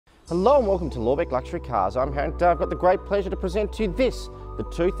Hello and welcome to Lorbek Luxury Cars. I'm Harry and I've got the great pleasure to present to you this, the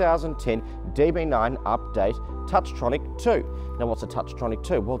 2010 DB9 Update Touchtronic 2. Now what's a Touchtronic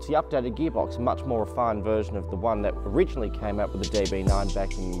 2? Well, it's the updated gearbox, a much more refined version of the one that originally came out with the DB9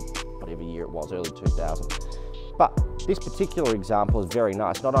 back in whatever year it was, early 2000. But this particular example is very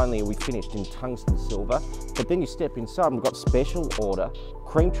nice. Not only are we finished in tungsten silver, but then you step inside and we've got special order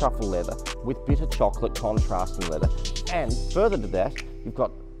cream truffle leather with bitter chocolate contrasting leather. And further to that, you've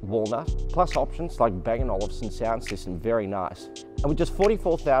got walnut, plus options like Bang & Olufsen sound system, very nice. And with just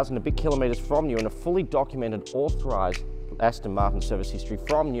 44,000 a bit kilometres from new and a fully documented, authorised Aston Martin service history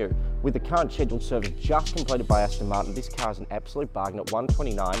from new, with the current scheduled service just completed by Aston Martin, this car is an absolute bargain at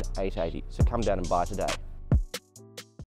 $129,880. So come down and buy today.